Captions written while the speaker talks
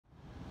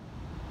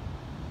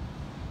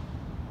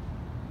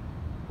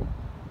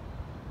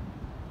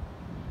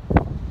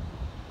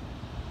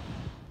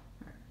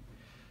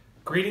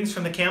Greetings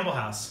from the Campbell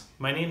House.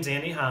 My name's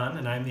Andy Hahn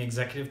and I'm the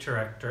Executive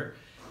Director.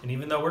 And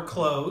even though we're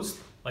closed,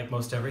 like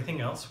most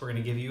everything else, we're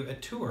going to give you a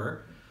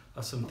tour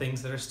of some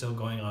things that are still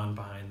going on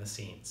behind the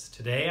scenes.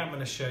 Today I'm going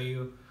to show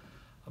you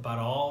about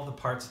all the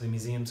parts of the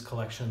museum's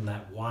collection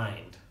that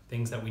wind,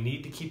 things that we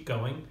need to keep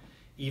going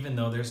even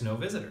though there's no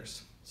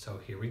visitors. So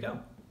here we go.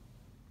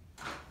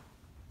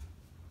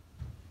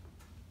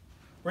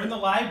 We're in the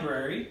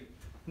library,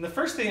 and the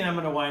first thing I'm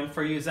going to wind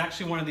for you is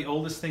actually one of the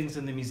oldest things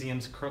in the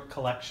museum's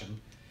collection.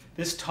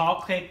 This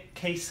tall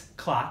case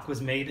clock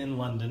was made in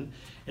London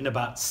in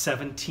about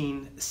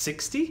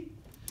 1760,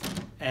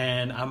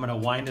 and I'm going to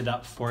wind it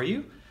up for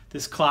you.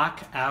 This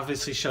clock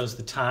obviously shows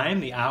the time,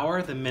 the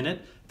hour, the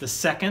minute, the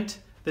second,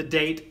 the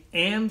date,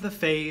 and the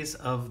phase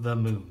of the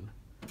moon.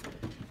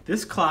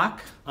 This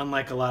clock,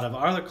 unlike a lot of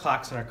other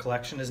clocks in our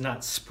collection, is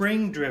not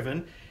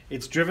spring-driven.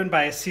 It's driven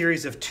by a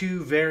series of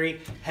two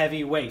very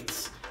heavy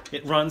weights.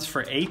 It runs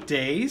for 8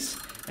 days,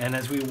 and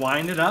as we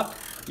wind it up,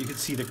 you can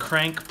see the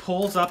crank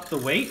pulls up the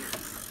weight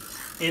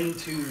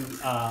into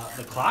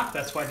the clock.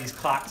 That's why these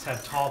clocks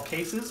have tall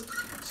cases,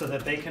 so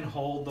that they can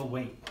hold the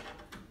weight.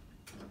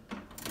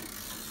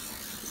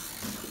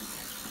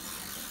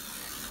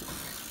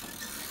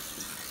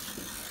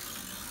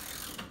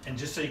 And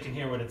just so you can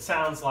hear what it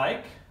sounds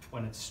like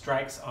when it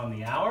strikes on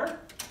the hour.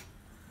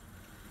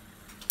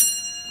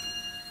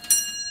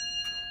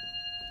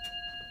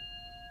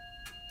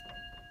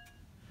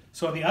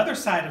 So on the other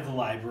side of the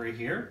library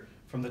here,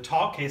 from the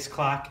tall case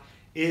clock,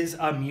 is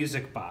a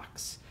music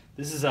box.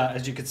 This is,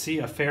 as you can see,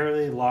 a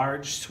fairly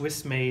large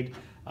Swiss-made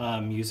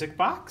music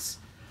box.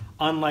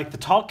 Unlike the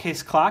tall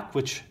case clock,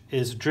 which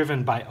is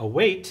driven by a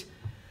weight,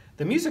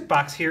 the music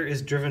box here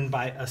is driven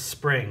by a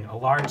spring, a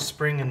large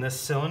spring in this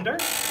cylinder.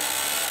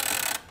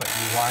 But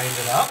you wind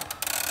it up,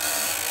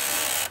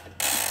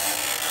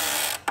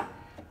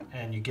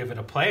 and you give it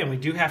a play. And we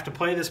do have to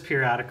play this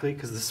periodically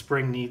because the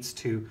spring needs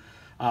to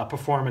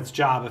perform its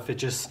job. If it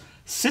just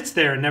sits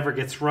there and never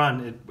gets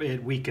run,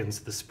 it weakens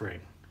the spring.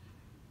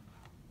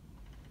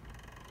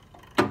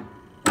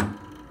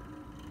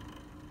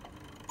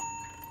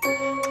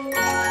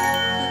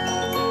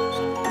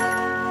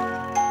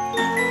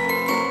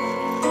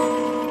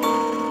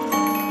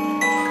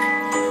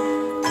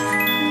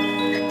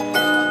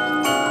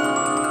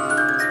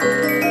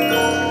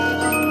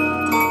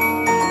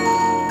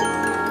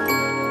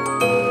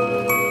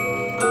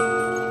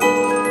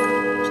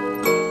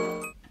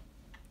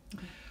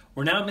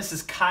 We're now in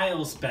Mrs.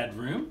 Kyle's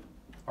bedroom,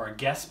 or a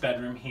guest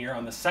bedroom here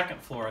on the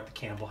second floor at the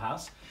Campbell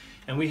House.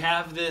 And we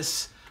have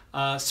this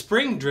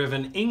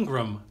spring-driven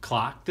Ingram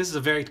clock. This is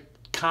a very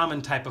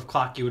common type of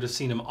clock. You would have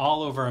seen them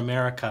all over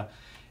America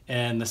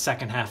in the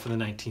second half of the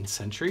 19th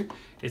century.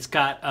 It's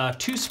got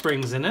two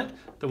springs in it.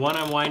 The one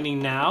I'm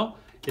winding now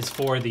is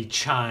for the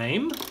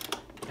chime,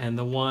 and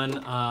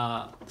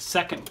the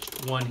second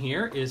one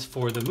here is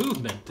for the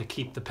movement to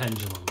keep the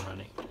pendulum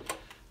running.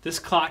 This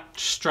clock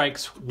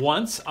strikes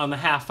once on the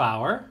half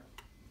hour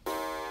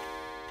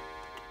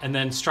and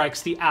then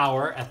strikes the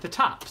hour at the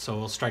top. So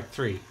we'll strike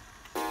 3.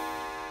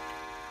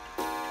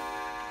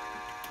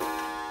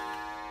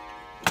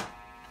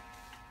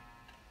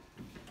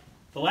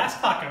 The last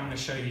clock I'm going to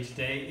show you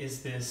today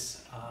is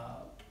this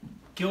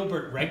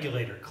Gilbert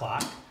regulator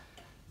clock.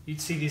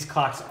 You'd see these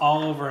clocks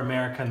all over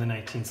America in the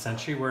 19th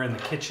century. We're in the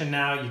kitchen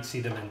now. You'd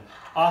see them in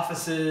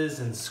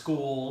offices and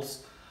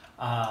schools.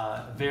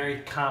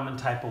 Very common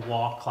type of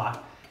wall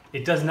clock.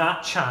 It does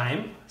not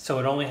chime, so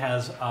it only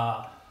has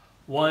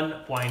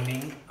one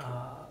winding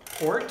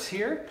port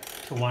here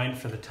to wind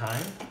for the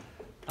time.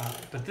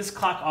 But this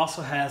clock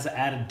also has an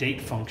added date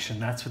function.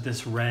 That's what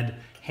this red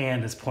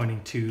hand is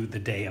pointing to, the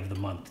day of the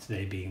month,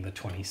 today being the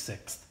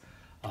 26th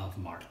of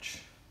March.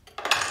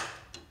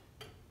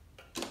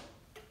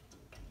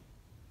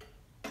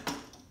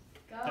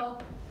 Go.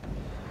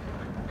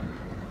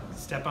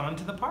 Step on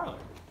to the parlor.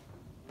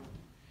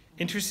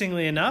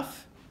 Interestingly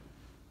enough,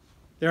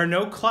 there are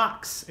no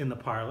clocks in the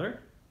parlor.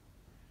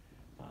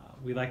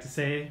 We like to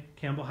say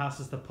Campbell House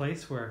is the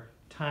place where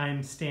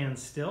time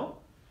stands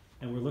still,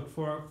 and we look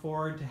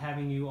forward to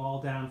having you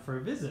all down for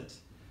a visit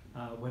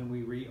when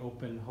we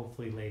reopen,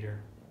 hopefully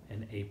later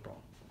in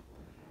April.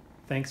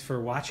 Thanks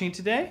for watching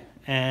today,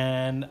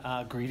 and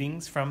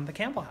greetings from the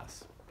Campbell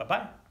House.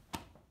 Bye-bye.